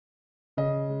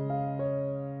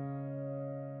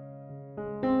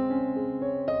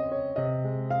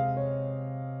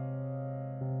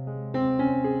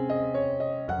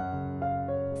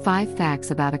5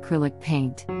 Facts about acrylic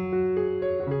paint.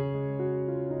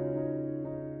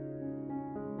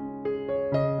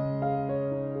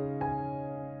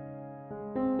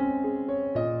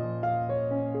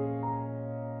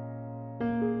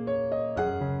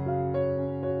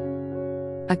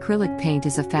 Acrylic paint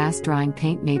is a fast-drying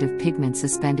paint made of pigment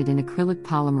suspended in acrylic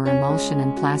polymer emulsion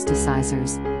and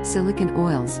plasticizers, silicone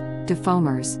oils,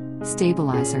 defoamers,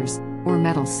 stabilizers, or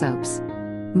metal soaps.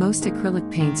 Most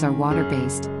acrylic paints are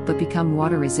water-based, but become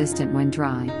water-resistant when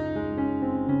dry.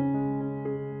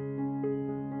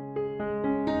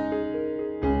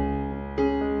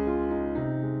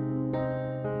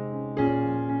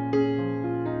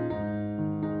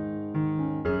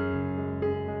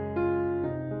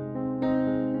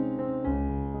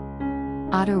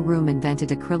 Otto Room invented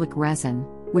acrylic resin,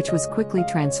 which was quickly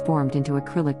transformed into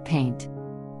acrylic paint.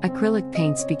 Acrylic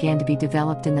paints began to be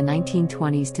developed in the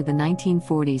 1920s to the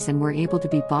 1940s and were able to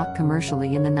be bought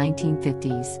commercially in the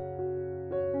 1950s.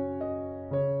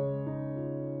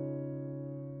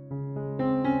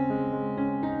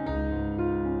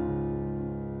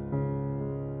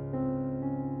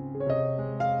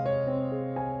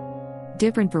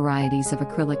 Different varieties of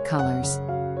acrylic colors: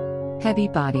 heavy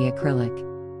body acrylic,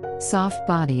 soft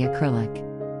body acrylic,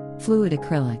 fluid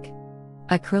acrylic,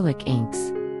 acrylic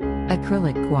inks,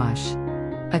 acrylic gouache,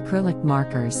 acrylic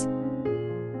markers.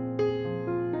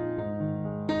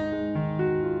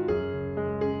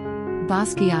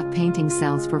 Basquiat painting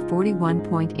sells for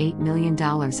 $41.8 million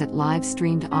at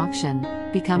live-streamed auction,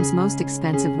 becomes most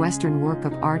expensive Western work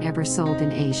of art ever sold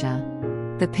in Asia.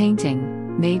 The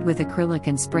painting, made with acrylic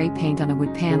and spray paint on a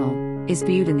wood panel, is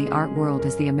viewed in the art world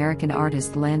as the American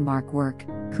artist's landmark work,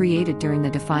 created during the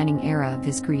defining era of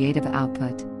his creative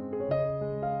output.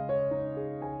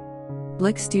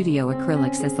 Blick Studio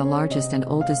Acrylics is the largest and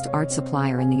oldest art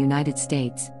supplier in the United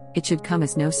States. It should come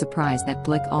as no surprise that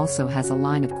Blick also has a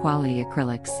line of quality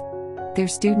acrylics. Their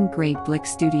student-grade Blick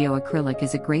Studio Acrylic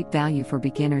is a great value for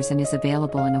beginners and is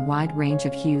available in a wide range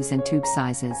of hues and tube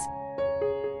sizes.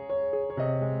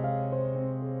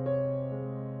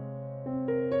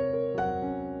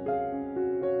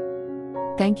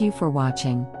 Thank you for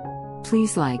watching.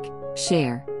 Please like,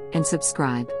 share, and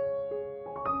subscribe.